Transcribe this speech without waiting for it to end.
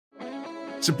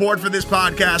Support for this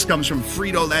podcast comes from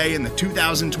Frito-Lay and the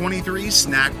 2023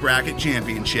 Snack Bracket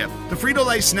Championship. The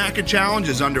Frito-Lay Snack Challenge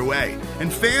is underway,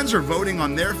 and fans are voting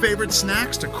on their favorite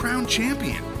snacks to crown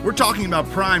champion. We're talking about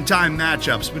prime-time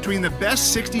matchups between the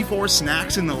best 64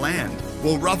 snacks in the land.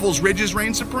 Will Ruffles Ridges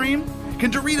reign supreme?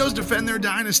 Can Doritos defend their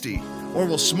dynasty? Or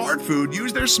will Smart Food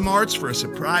use their smarts for a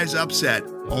surprise upset?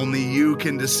 Only you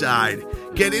can decide.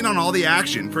 Get in on all the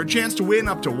action for a chance to win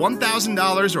up to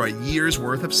 $1,000 or a year's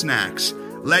worth of snacks.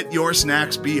 Let your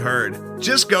snacks be heard.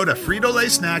 Just go to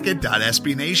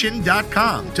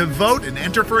fritolaysnacket.sbnation.com to vote and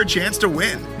enter for a chance to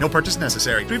win. No purchase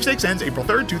necessary. Sweepstakes ends April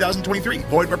 3rd, 2023.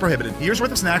 Void where prohibited. Year's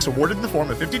worth of snacks awarded in the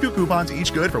form of 52 coupons,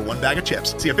 each good for one bag of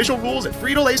chips. See official rules at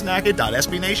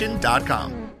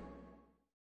fritolaysnacket.sbnation.com.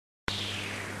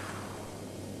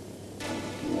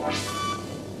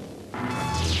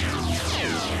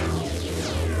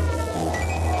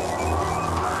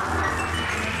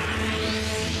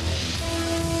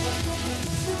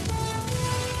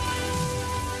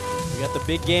 Got the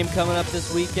big game coming up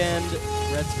this weekend.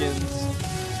 Redskins,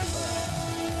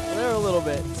 they're a little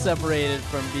bit separated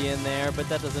from being there, but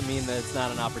that doesn't mean that it's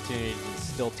not an opportunity to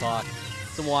still talk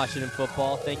some Washington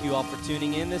football. Thank you all for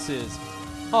tuning in. This is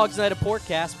Hogs Night of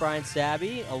Porkcast. Brian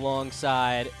Stabby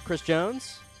alongside Chris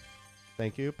Jones.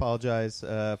 Thank you. Apologize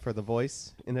for the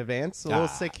voice in advance. A little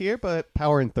sick here, but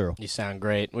powering through. You sound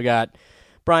great. We got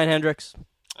Brian Hendricks.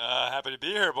 Happy to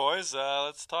be here, boys.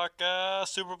 Let's talk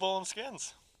Super Bowl and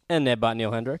skins. And Nedbot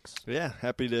Neil Hendricks. Yeah,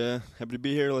 happy to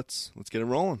be here. Let's get it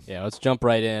rolling. Yeah, let's jump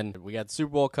right in. We got the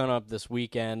Super Bowl coming up this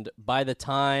weekend. By the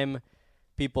time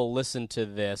people listen to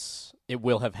this, it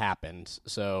will have happened.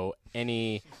 So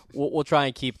we'll try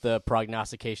and keep the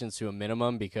prognostications to a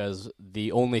minimum because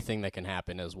the only thing that can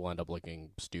happen is we'll end up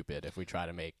looking stupid if we try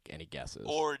to make any guesses.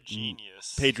 Or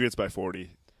genius. Patriots by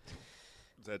 40.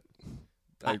 Is that?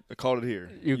 I called it here.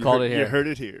 You called it here. You heard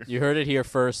it here. You heard it here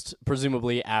first,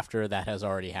 presumably after that has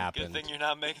already happened. Good thing you're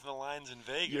not making the lines in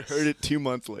Vegas. You heard it 2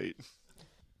 months late.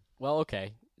 Well,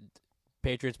 okay.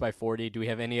 Patriots by 40. Do we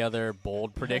have any other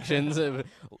bold predictions?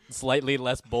 Slightly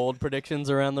less bold predictions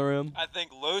around the room? I think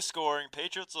low scoring.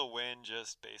 Patriots will win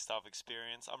just based off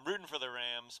experience. I'm rooting for the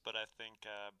Rams, but I think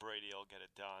Brady will get it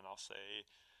done. I'll say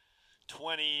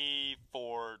 24-20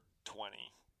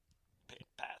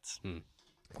 Pats.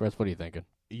 Chris, what are you thinking?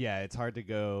 Yeah, it's hard to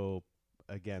go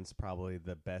against probably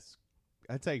the best,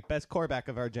 I'd say best quarterback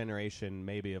of our generation,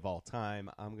 maybe of all time.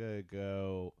 I'm going to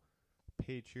go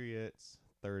Patriots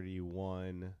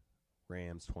 31,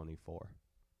 Rams 24.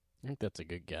 I think that's a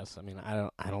good guess. I mean, I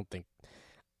don't think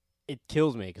it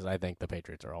kills me because I think the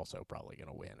Patriots are also probably going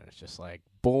to win. And it's just like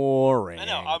boring. I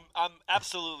know. I'm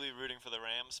absolutely rooting for the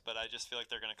Rams, but I just feel like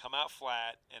they're going to come out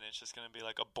flat, and it's just going to be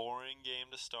like a boring game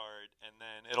to start, and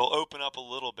then it'll open up a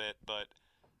little bit. But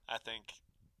I think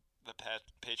the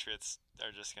Patriots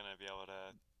are just going to be able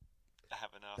to have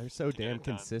enough. They're so damn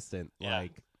consistent. Yeah.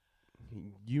 Like,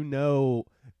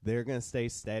 they're going to stay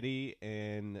steady,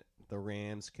 and the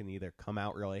Rams can either come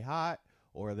out really hot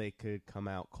or they could come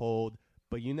out cold.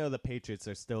 But the Patriots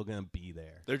are still going to be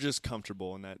there. They're just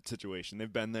comfortable in that situation.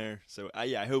 They've been there. So,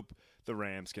 I hope the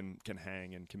Rams can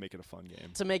hang and can make it a fun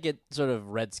game. To make it sort of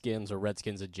Redskins or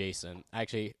Redskins adjacent, I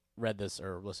actually read this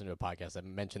or listened to a podcast that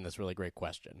mentioned this really great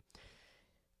question.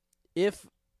 If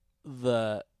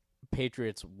the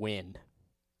Patriots win,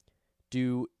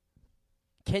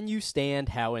 can you stand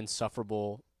how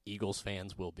insufferable Eagles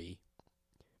fans will be?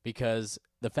 Because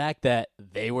the fact that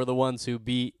they were the ones who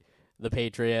beat the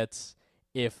Patriots,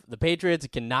 if the Patriots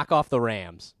can knock off the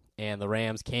Rams and the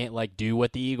Rams can't do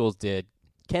what the Eagles did,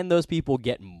 can those people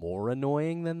get more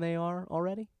annoying than they are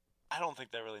already? I don't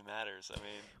think that really matters. I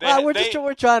mean,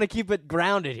 we're trying to keep it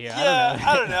grounded here. Yeah,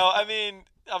 I don't know. I mean,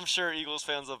 I'm sure Eagles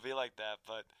fans will be like that,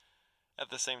 but at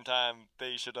the same time,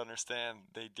 they should understand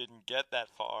they didn't get that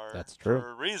far. That's true. For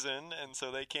a reason, and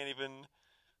so they can't even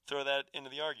throw that into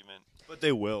the argument. But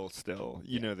they will still.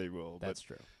 They will. That's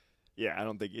true. Yeah, I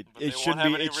don't think it they shouldn't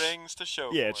won't be. have any rings to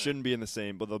show. Yeah, for it shouldn't be in the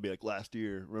same. But they'll be like last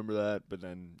year. Remember that? But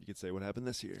then you could say what happened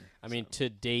this year. I mean, to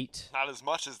date, not as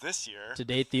much as this year. To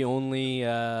date, the only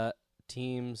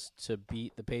teams to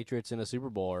beat the Patriots in a Super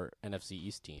Bowl are NFC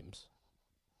East teams.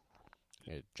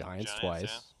 Giants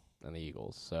twice, and the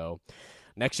Eagles. So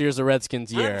next year's the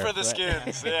Redskins year. Root for the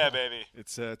Skins, yeah, baby. It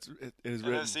is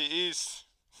NFC East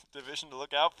division to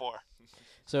look out for.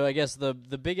 So I guess the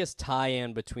biggest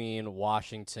tie-in between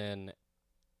Washington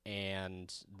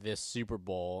and this Super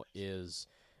Bowl is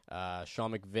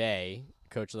Sean McVay,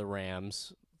 coach of the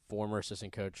Rams, former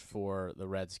assistant coach for the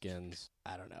Redskins.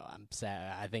 I don't know. I'm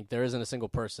sad. I think there isn't a single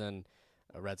person,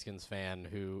 a Redskins fan,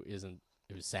 who's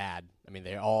sad. I mean,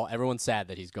 everyone's sad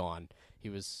that he's gone. He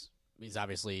was He's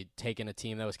obviously taken a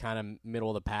team that was kind of middle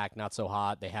of the pack, not so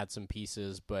hot. They had some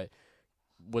pieces, but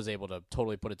was able to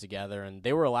totally put it together. And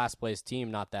they were a last-place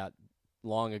team not that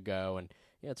long ago. And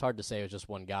it's hard to say it was just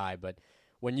one guy. But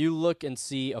when you look and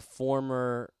see a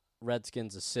former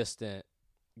Redskins assistant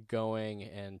going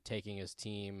and taking his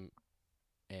team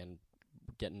and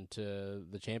getting to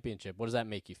the championship, what does that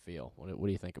make you feel? What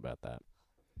do you think about that?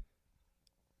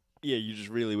 Yeah, you just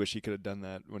really wish he could have done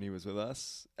that when he was with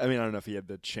us. I mean, I don't know if he had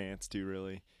the chance to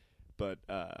really, but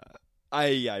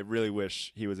I really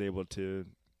wish he was able to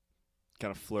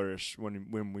kind of flourish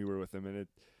when we were with him, and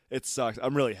it sucks.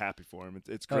 I'm really happy for him.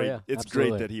 It's great. Yeah, it's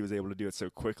absolutely. great that he was able to do it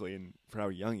so quickly, and for how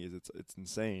young he is, it's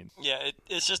insane. Yeah,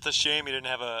 it's just a shame he didn't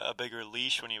have a bigger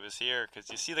leash when he was here,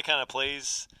 because you see the kind of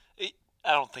plays.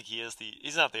 I don't think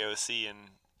he's not the OC in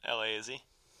LA, is he?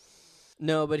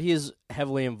 No, but he is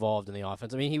heavily involved in the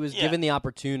offense. I mean, he was given the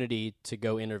opportunity to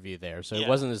go interview there, so it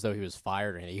wasn't as though he was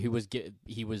fired or anything.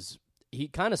 He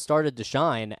kind of started to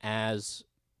shine as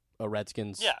a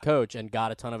Redskins coach and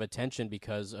got a ton of attention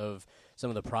because of some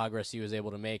of the progress he was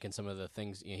able to make and some of the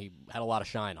things he had a lot of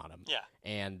shine on him. Yeah,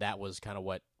 and that was kind of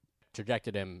what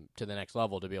trajected him to the next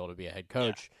level to be able to be a head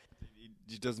coach. Yeah.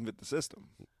 He doesn't fit the system.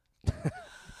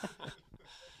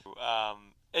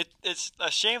 It's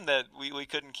a shame that we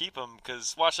couldn't keep him,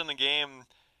 because watching the game,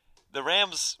 the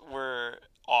Rams were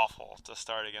awful to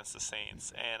start against the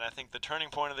Saints, and I think the turning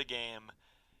point of the game,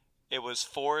 it was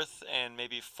 4th and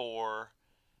maybe 4,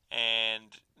 and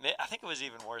I think it was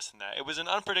even worse than that. It was an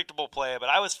unpredictable play, but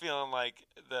I was feeling like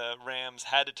the Rams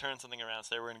had to turn something around,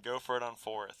 so they were going to go for it on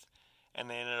 4th, and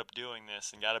they ended up doing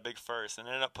this and got a big first, and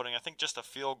ended up putting, I think, just a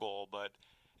field goal, but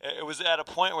it was at a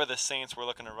point where the Saints were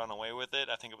looking to run away with it.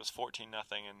 I think it was 14-0,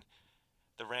 and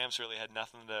the Rams really had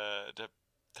nothing to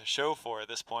show for at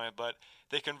this point. But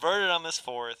they converted on this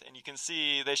 4th, and you can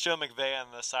see they show McVay on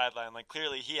the sideline. Like,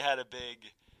 clearly he had a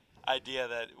big idea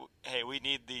that, hey, we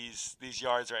need these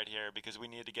yards right here because we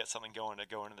need to get something going to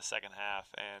go into the second half.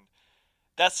 And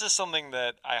that's just something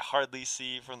that I hardly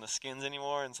see from the Skins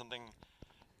anymore, and something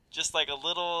just like a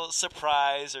little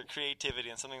surprise or creativity,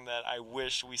 and something that I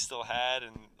wish we still had.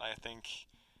 And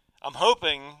I'm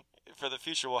hoping for the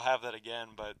future we'll have that again.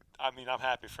 But I mean, I'm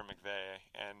happy for McVay,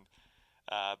 and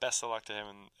best of luck to him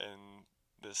in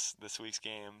this week's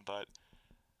game. But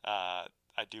I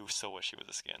do still wish he was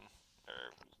a Skin,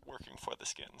 or working for the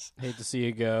Skins. Hate to see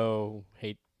you go.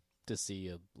 Hate to see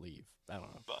you leave. I don't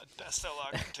know. But best of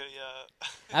luck to you.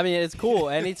 I mean, it's cool.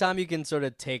 Anytime you can sort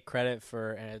of take credit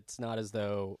for, and it's not as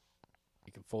though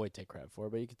you can fully take credit for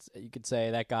it, but you could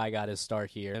say that guy got his start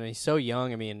here. I mean, he's so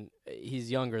young. I mean, he's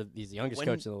younger. He's the youngest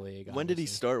coach in the league. When did he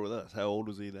start with us? How old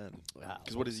was he then?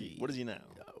 Because what is he now?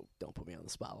 Oh, don't put me on the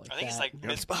spot like that. I think he's like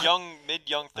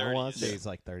mid-young 30s. I want to say he's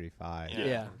like 35.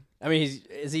 Yeah. I mean,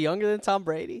 is he younger than Tom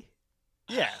Brady?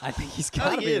 Yeah. I think he's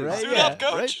got to be, right? Suit up,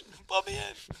 coach. Let me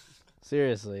in.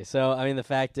 Seriously. So, I mean, the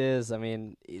fact is, I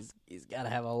mean, he's got to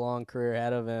have a long career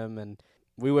ahead of him, and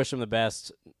we wish him the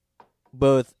best,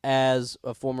 both as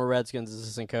a former Redskins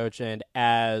assistant coach and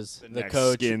as the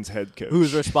coach, Skins head coach,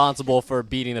 who's responsible for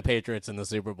beating the Patriots in the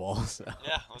Super Bowl. So.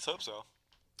 Yeah, let's hope so.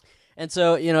 And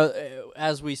so,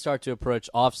 as we start to approach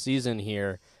off-season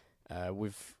here,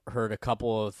 we've heard a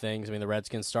couple of things. I mean, the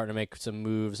Redskins starting to make some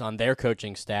moves on their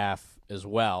coaching staff as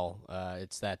well.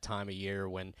 It's that time of year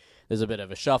when there's a bit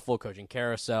of a shuffle, coaching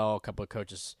carousel. A couple of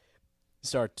coaches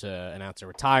start to announce their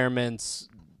retirements.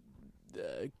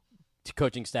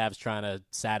 Coaching staff's trying to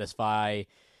satisfy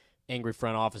angry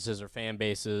front offices or fan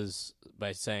bases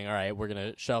by saying, all right, we're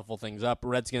going to shuffle things up.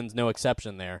 Redskins, no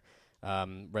exception there.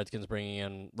 Redskins bringing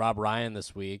in Rob Ryan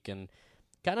this week and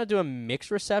kind of do a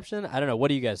mixed reception. I don't know. What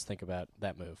do you guys think about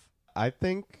that move? I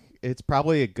think it's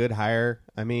probably a good hire.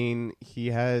 I mean, he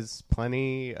has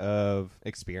plenty of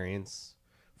experience.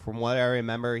 From what I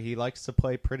remember, he likes to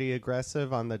play pretty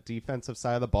aggressive on the defensive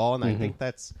side of the ball, and I think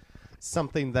that's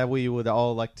something that we would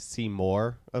all like to see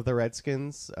more of the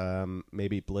Redskins.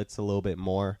 Maybe blitz a little bit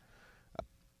more.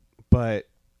 But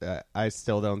I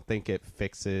still don't think it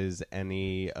fixes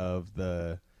any of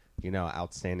the,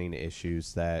 outstanding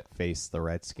issues that face the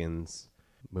Redskins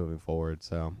moving forward.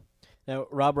 So now,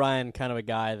 Rob Ryan, kind of a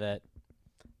guy that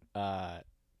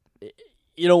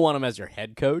you don't want him as your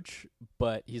head coach,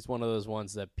 but he's one of those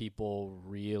ones that people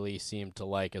really seem to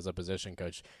like as a position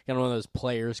coach. Kind of one of those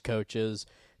players coaches,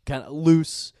 kind of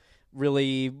loose,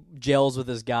 really gels with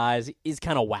his guys. He's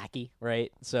kind of wacky,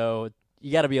 right? So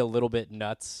you got to be a little bit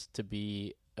nuts to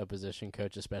be a position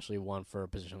coach, especially one for a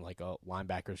position like a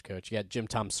linebackers coach. You got Jim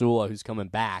Tomsula, who's coming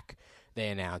back. They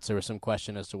announced there was some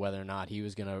question as to whether or not he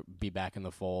was going to be back in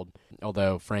the fold,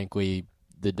 although, frankly,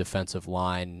 the defensive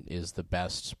line is the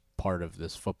best part of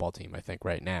this football team, I think,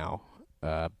 right now.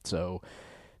 So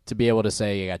to be able to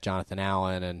say you got Jonathan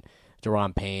Allen and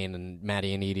Deron Payne and Matt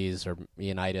Ioannidis or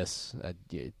Ioannidis,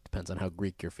 it depends on how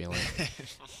Greek you're feeling,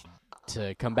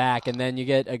 to come back. And then you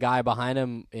get a guy behind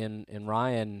him in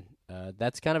Ryan.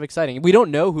 That's kind of exciting. We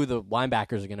don't know who the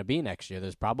linebackers are going to be next year.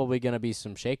 There's probably going to be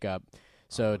some shakeup.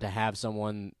 So to have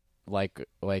someone like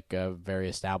a very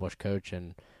established coach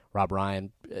and Rob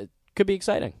Ryan, it could be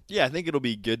exciting. Yeah, I think it'll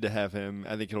be good to have him.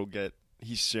 I think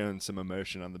he's shown some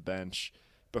emotion on the bench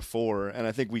before, and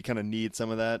I think we kind of need some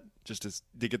of that just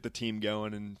to get the team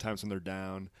going in times when they're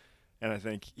down. And I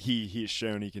think he's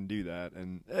shown he can do that,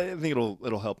 and I think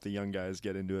it'll help the young guys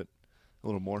get into it a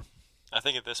little more. I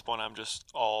think at this point I'm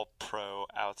just all pro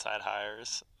outside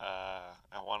hires. I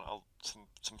want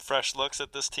some fresh looks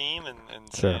at this team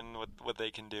and Sure. seeing what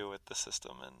they can do with the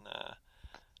system and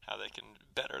how they can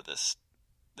better this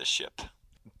ship.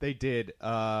 They did.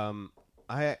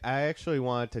 I actually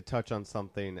wanted to touch on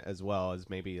something as well as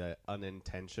maybe an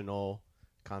unintentional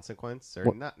consequence,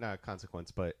 or not a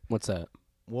consequence, but What's that?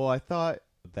 well, I thought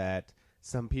that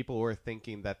some people were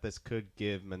thinking that this could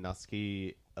give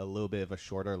Minuski a little bit of a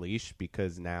shorter leash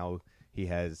because now he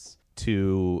has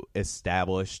two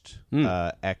established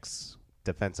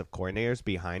ex-defensive coordinators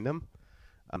behind him.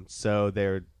 So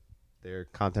they're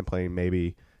contemplating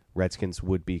maybe Redskins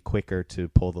would be quicker to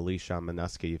pull the leash on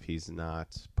Minuski if he's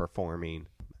not performing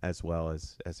as well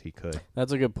as he could.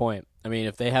 That's a good point. I mean,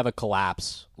 if they have a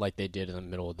collapse like they did in the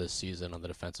middle of this season on the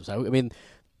defensive side, I mean,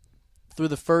 through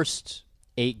the first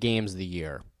 8 games of the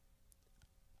year,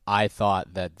 I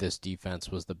thought that this defense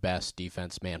was the best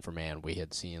defense man for man we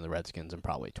had seen in the Redskins in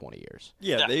probably 20 years.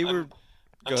 Yeah, they were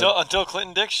until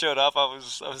Clinton Dix showed up. I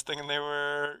was thinking they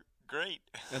were great,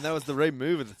 and that was the right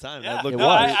move at the time. Yeah, Looked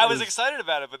I was excited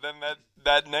about it, but then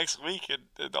that next week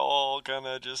it all kind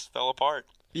of just fell apart.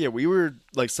 Yeah, we were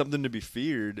like something to be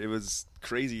feared. It was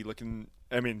crazy looking.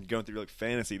 I mean, going through like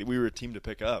fantasy, we were a team to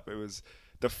pick up. It was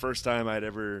the first time I'd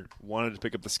ever wanted to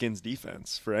pick up the Skins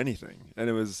defense for anything, and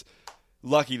it was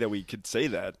lucky that we could say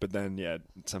that. But then, yeah, it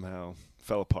somehow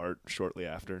fell apart shortly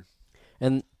after.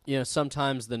 And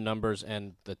sometimes the numbers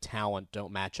and the talent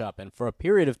don't match up. And for a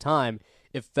period of time,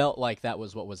 it felt like that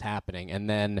was what was happening. And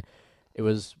then it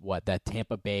was that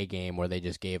Tampa Bay game where they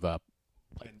just gave up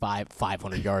like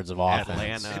 500 yards of offense.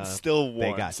 Atlanta, It still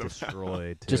won. they got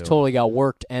destroyed too. Just totally got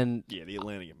worked. And Yeah, the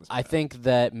Atlanta game was I bad. think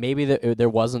that maybe there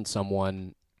wasn't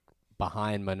someone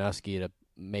behind Minuski to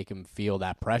make him feel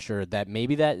that pressure, that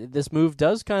maybe that this move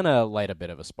does kind of light a bit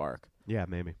of a spark. Yeah,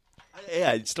 maybe.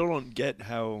 Yeah, I still don't get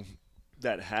how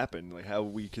that happened. Like how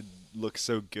we could look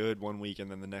so good one week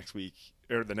and then the next week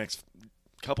or the next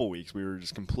couple weeks we were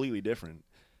just completely different.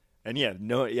 And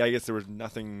I guess there was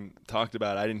nothing talked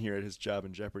about. I didn't hear his job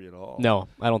in jeopardy at all. No,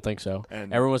 I don't think so.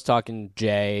 And Everyone was talking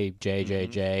J,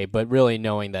 but really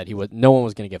knowing that no one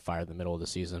was going to get fired in the middle of the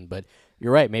season. But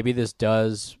you're right. Maybe this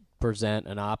does present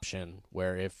an option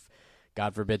where if,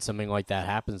 God forbid, something like that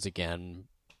happens again,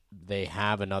 they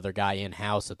have another guy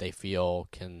in-house that they feel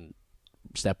can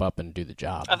step up and do the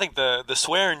job. I think the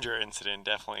Swearinger incident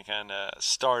definitely kind of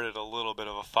started a little bit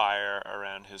of a fire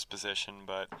around his position,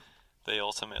 but they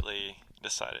ultimately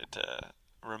decided to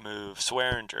remove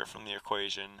Swearinger from the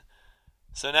equation.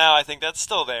 So now I think that's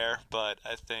still there, but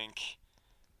I think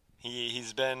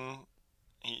he's been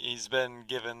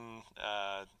given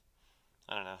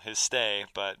his stay.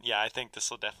 But yeah, I think this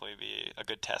will definitely be a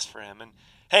good test for him. And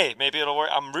hey, maybe it'll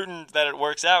work. I'm rooting that it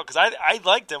works out because I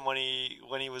liked him when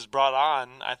he was brought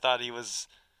on. I thought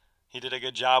he did a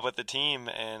good job with the team,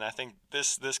 and I think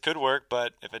this could work.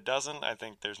 But if it doesn't, I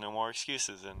think there's no more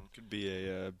excuses. And could be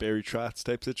a Barry Trotz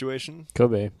type situation.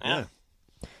 Could be. Yeah.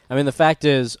 I mean, the fact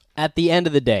is, at the end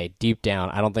of the day, deep down,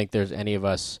 I don't think there's any of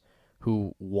us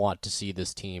who want to see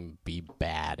this team be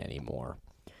bad anymore.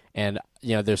 And,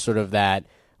 there's sort of that,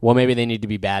 well, maybe they need to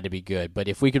be bad to be good. But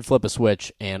if we could flip a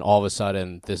switch and all of a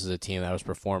sudden this is a team that was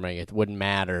performing, it wouldn't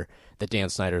matter that Dan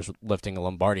Snyder's lifting a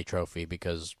Lombardi trophy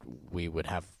because we would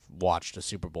have watched a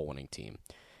Super Bowl winning team.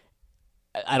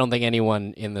 I don't think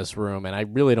anyone in this room, and I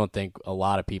really don't think a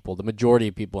lot of people, the majority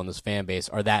of people in this fan base,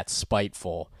 are that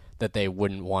spiteful that they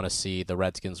wouldn't want to see the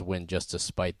Redskins win just to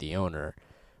spite the owner.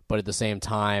 But at the same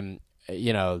time,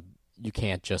 you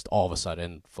can't just all of a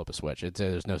sudden flip a switch.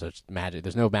 There's no such magic.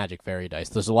 There's no magic fairy dice.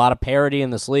 There's a lot of parity in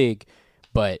this league,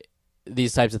 but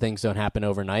these types of things don't happen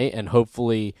overnight, and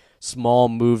hopefully small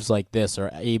moves like this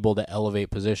are able to elevate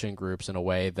position groups in a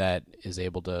way that is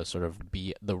able to sort of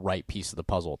be the right piece of the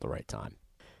puzzle at the right time.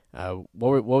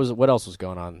 What else was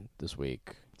going on this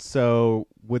week? So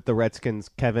with the Redskins,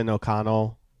 Kevin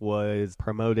O'Connell was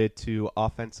promoted to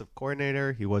offensive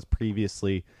coordinator. He was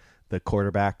previously the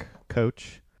quarterback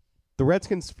coach. The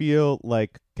Redskins feel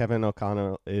like Kevin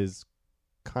O'Connell is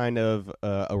kind of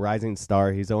a rising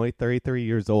star. He's only 33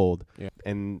 years old. Yeah.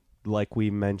 And like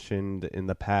we mentioned in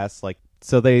the past,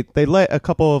 so they let a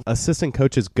couple of assistant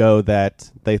coaches go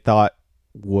that they thought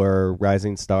were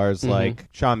rising stars, like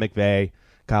Sean McVay,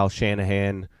 Kyle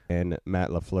Shanahan, and Matt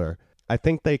LaFleur. I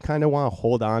think they kind of want to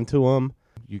hold on to him.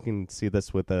 You can see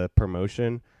this with the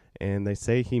promotion, and they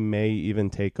say he may even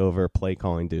take over play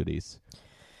calling duties.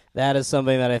 That is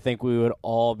something that I think we would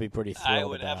all be pretty thrilled I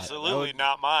would about. absolutely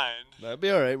not mind. That'd be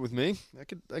all right with me. I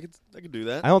could do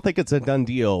that. I don't think it's a done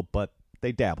deal, but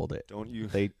they dabbled it. Don't you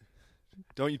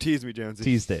tease me, Jonesy.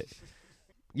 Teased it.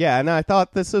 Yeah, and I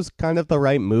thought this was kind of the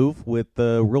right move with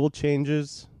the rule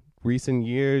changes. Recent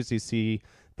years, you see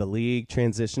the league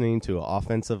transitioning to an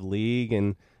offensive league,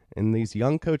 and these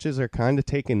young coaches are kind of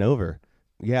taking over.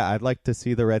 Yeah, I'd like to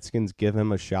see the Redskins give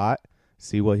him a shot,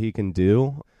 see what he can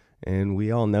do, and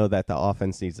we all know that the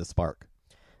offense needs a spark.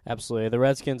 Absolutely. The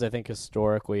Redskins, I think,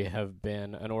 historically have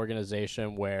been an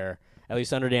organization where, at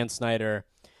least under Dan Snyder,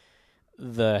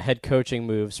 the head coaching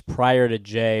moves prior to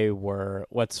Jay were,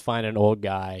 let's find an old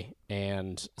guy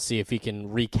and see if he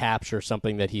can recapture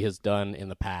something that he has done in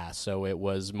the past. So it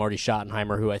was Marty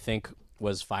Schottenheimer, who I think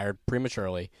was fired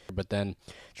prematurely, but then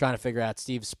trying to figure out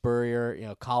Steve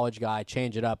Spurrier, college guy,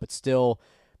 change it up, but still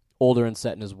older and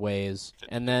set in his ways.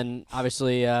 And then,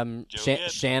 obviously,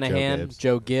 Shanahan,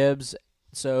 Joe Gibbs.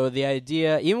 So the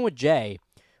idea, even with Jay,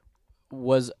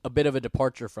 was a bit of a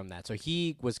departure from that. So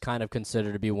he was kind of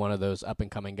considered to be one of those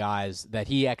up-and-coming guys that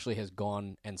he actually has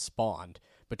gone and spawned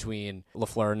between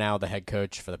LaFleur, now the head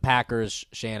coach for the Packers,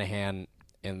 Shanahan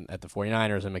at the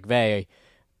 49ers, and McVay,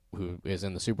 who is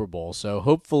in the Super Bowl. So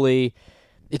hopefully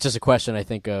it's just a question, I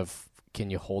think, of can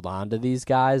you hold on to these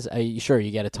guys? Sure,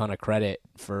 you get a ton of credit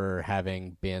for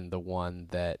having been the one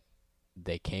that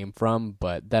they came from,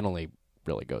 but that only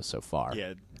really goes so far.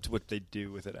 Yeah, it's what they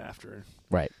do with it after.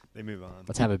 Right. They move on.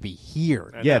 Let's have it be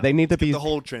here. Yeah, they need to be the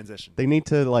whole transition. They need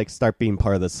to start being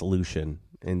part of the solution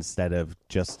instead of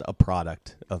just a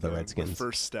product of the Redskins. The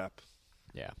first step.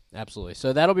 Yeah, absolutely.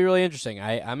 So that'll be really interesting.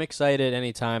 I'm excited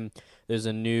anytime there's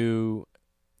a new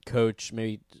coach,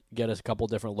 maybe get us a couple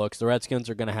different looks. The Redskins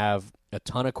are going to have a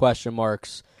ton of question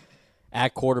marks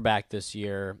at quarterback this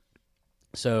year.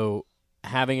 So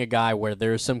having a guy where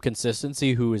there's some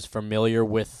consistency who is familiar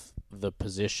with the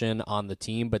position on the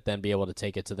team, but then be able to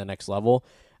take it to the next level,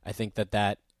 I think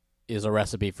that is a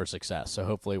recipe for success. So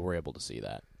hopefully we're able to see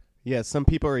that. Yeah, some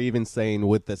people are even saying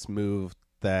with this move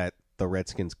that the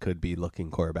Redskins could be looking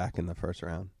quarterback in the first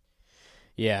round.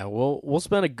 Yeah, we'll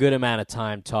spend a good amount of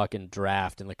time talking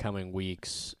draft in the coming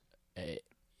weeks.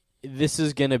 This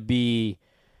is going to be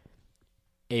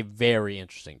a very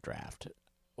interesting draft.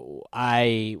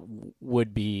 I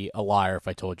would be a liar if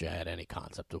I told you I had any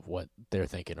concept of what they're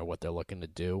thinking or what they're looking to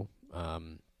do. Are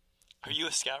you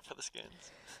a scout for the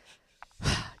Skins?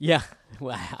 Yeah,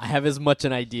 I have as much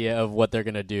an idea of what they're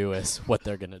going to do as what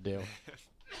they're going to do.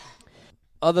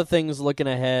 Other things looking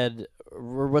ahead,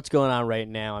 what's going on right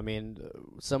now? I mean,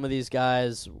 some of these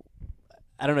guys,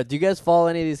 I don't know. Do you guys follow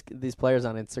any of these players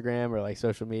on Instagram or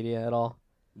social media at all?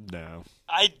 No.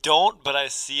 I don't, but I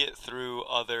see it through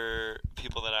other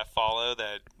people that I follow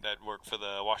that work for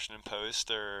the Washington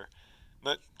Post or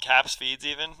Caps feeds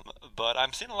even. But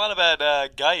I'm seeing a lot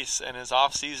about Geis and his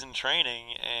off-season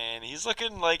training, and he's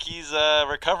looking like he's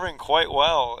recovering quite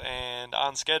well and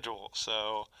on schedule.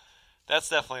 So that's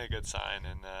definitely a good sign,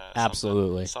 and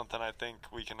absolutely something I think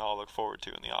we can all look forward to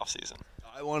in the off-season.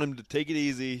 I want him to take it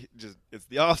easy. It's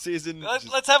the off season.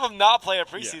 Let's have him not play a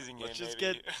preseason game.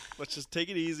 Let's just take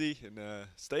it easy and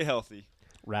stay healthy.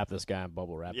 Wrap this guy in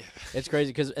bubble wrap. Yeah. It's crazy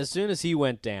because as soon as he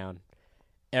went down,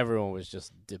 everyone was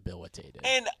just debilitated.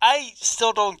 And I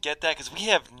still don't get that because we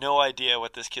have no idea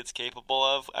what this kid's capable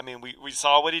of. I mean, we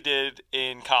saw what he did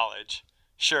in college.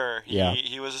 Sure,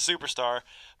 he was a superstar,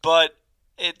 but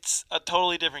it's a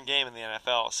totally different game in the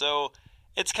NFL. So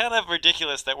it's kind of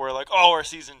ridiculous that we're like, oh, our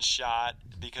season's shot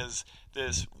because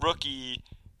this rookie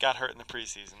got hurt in the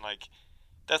preseason.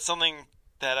 That's something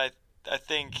that I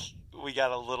think we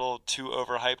got a little too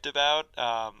overhyped about.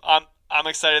 I'm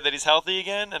excited that he's healthy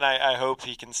again, and I hope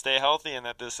he can stay healthy and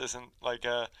that this isn't like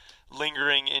a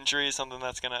lingering injury, something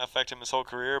that's going to affect him his whole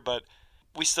career. But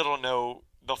we still don't know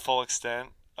the full extent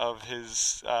of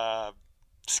his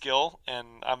skill, and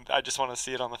I just want to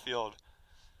see it on the field.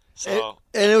 So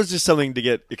and it was just something to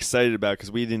get excited about because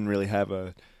we didn't really have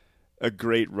a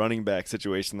great running back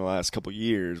situation the last couple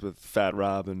years with Fat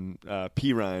Rob and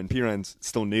P. Ryan. P. Ryan's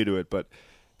still new to it, but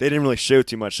they didn't really show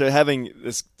too much. So having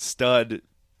this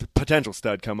potential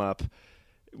stud come up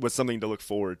was something to look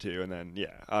forward to. And then,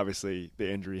 obviously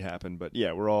the injury happened. But,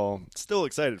 we're all still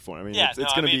excited for him. I mean, it's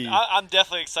going to be... I'm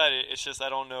definitely excited. It's just I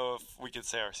don't know if we could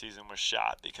say our season was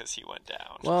shot because he went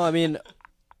down. Well, I mean,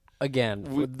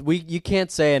 again, you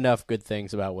can't say enough good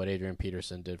things about what Adrian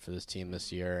Peterson did for this team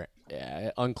this year.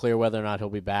 Unclear whether or not he'll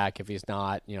be back. If he's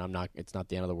not, it's not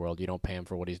the end of the world. You don't pay him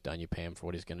for what he's done. You pay him for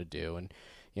what he's going to do. And,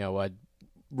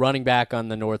 running back on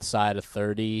the north side of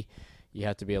 30, you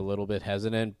have to be a little bit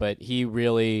hesitant, but he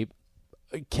really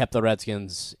kept the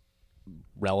Redskins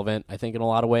relevant, I think, in a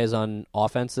lot of ways on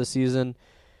offense this season.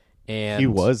 And he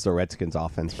was the Redskins'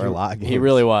 offense for a lot of games. He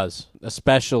really was,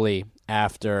 especially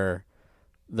after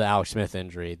the Alex Smith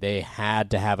injury. They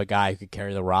had to have a guy who could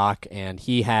carry the rock, and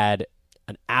he had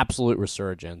an absolute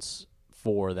resurgence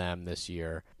for them this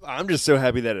year. I'm just so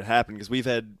happy that it happened because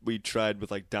we tried with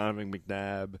like Donovan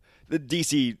McNabb, the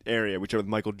DC area. We tried with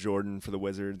Michael Jordan for the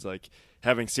Wizards, like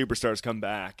having superstars come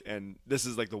back, and this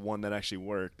is like the one that actually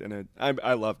worked, and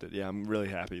I loved it. Yeah, I'm really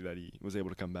happy that he was able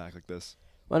to come back like this.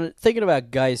 When thinking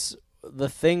about Geis, the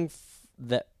thing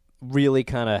that really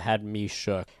kind of had me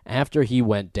shook after he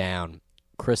went down,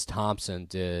 Chris Thompson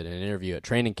did an interview at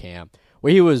training camp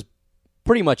where he was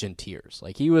pretty much in tears.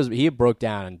 Like he broke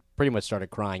down and pretty much started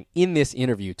crying in this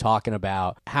interview, talking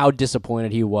about how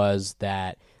disappointed he was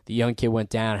that the young kid went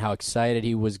down, how excited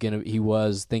he was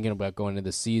thinking about going into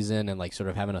the season and like sort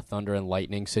of having a thunder and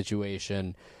lightning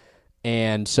situation.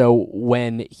 And so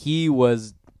when he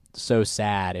was so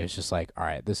sad, it was just like, all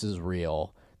right, this is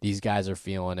real. These guys are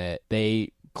feeling it.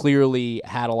 They clearly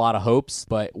had a lot of hopes,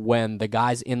 but when the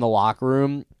guys in the locker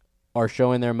room are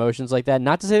showing their emotions like that,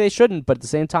 not to say they shouldn't, but at the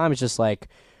same time, it's just like,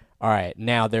 all right,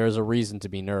 now there is a reason to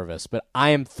be nervous. But I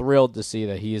am thrilled to see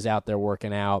that he is out there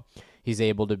working out. He's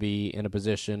able to be in a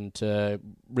position to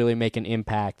really make an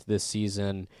impact this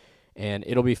season, and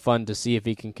it'll be fun to see if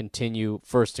he can continue,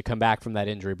 first to come back from that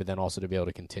injury, but then also to be able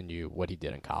to continue what he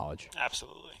did in college.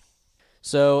 Absolutely.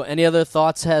 So any other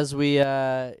thoughts as we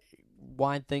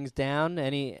wind things down?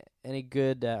 Any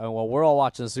good well, we're all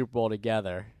watching the Super Bowl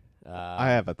together. I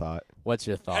have a thought. What's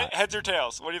your thought? Heads or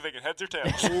tails? What are you thinking? Heads or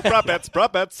tails? Ooh, prop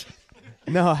bets.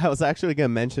 No, I was actually going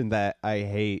to mention that I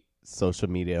hate social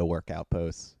media workout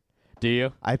posts. Do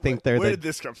you? I think Where did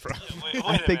this come from? Wait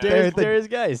I a think minute. There is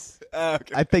guys.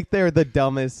 Okay. I think they're the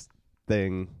dumbest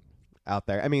thing out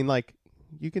there. I mean, like,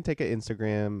 you can take an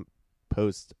Instagram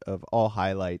post of all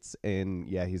highlights, and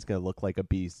yeah, he's going to look like a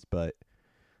beast, but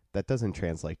that doesn't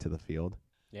translate to the field.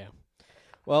 Yeah.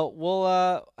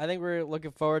 Well, I think we're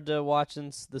looking forward to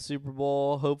watching the Super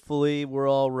Bowl. Hopefully, we're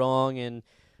all wrong, and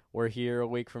we're here a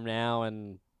week from now,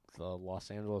 and the Los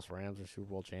Angeles Rams are Super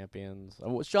Bowl champions.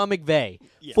 Sean McVay,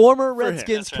 former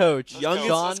Redskins coach.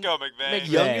 Let's go, McVay.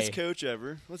 Youngest coach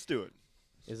ever. Let's do it.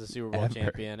 Is a Super Bowl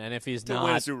champion, and if he's To not,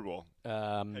 win a Super Bowl.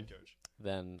 Head coach.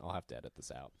 Then I'll have to edit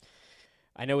this out.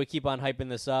 I know we keep on hyping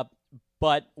this up,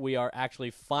 but we are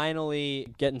actually finally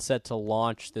getting set to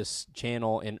launch this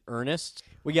channel in earnest.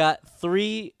 We got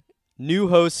 3 new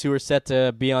hosts who are set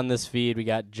to be on this feed. We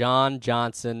got John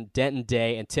Johnson, Denton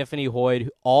Day, and Tiffany Hoyd,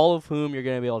 all of whom you're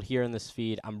going to be able to hear in this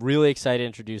feed. I'm really excited to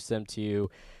introduce them to you.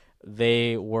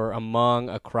 They were among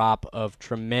a crop of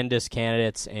tremendous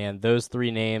candidates, and those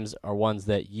 3 names are ones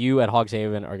that you at Hogs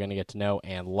Haven are going to get to know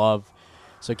and love.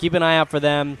 So keep an eye out for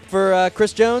them. For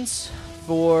Chris Jones,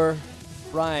 for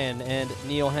Brian and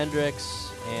Neil Hendricks,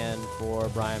 and for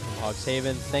Brian from Hogs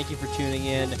Haven, thank you for tuning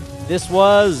in. This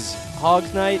was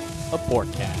Hogs Night, a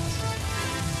Porkcast.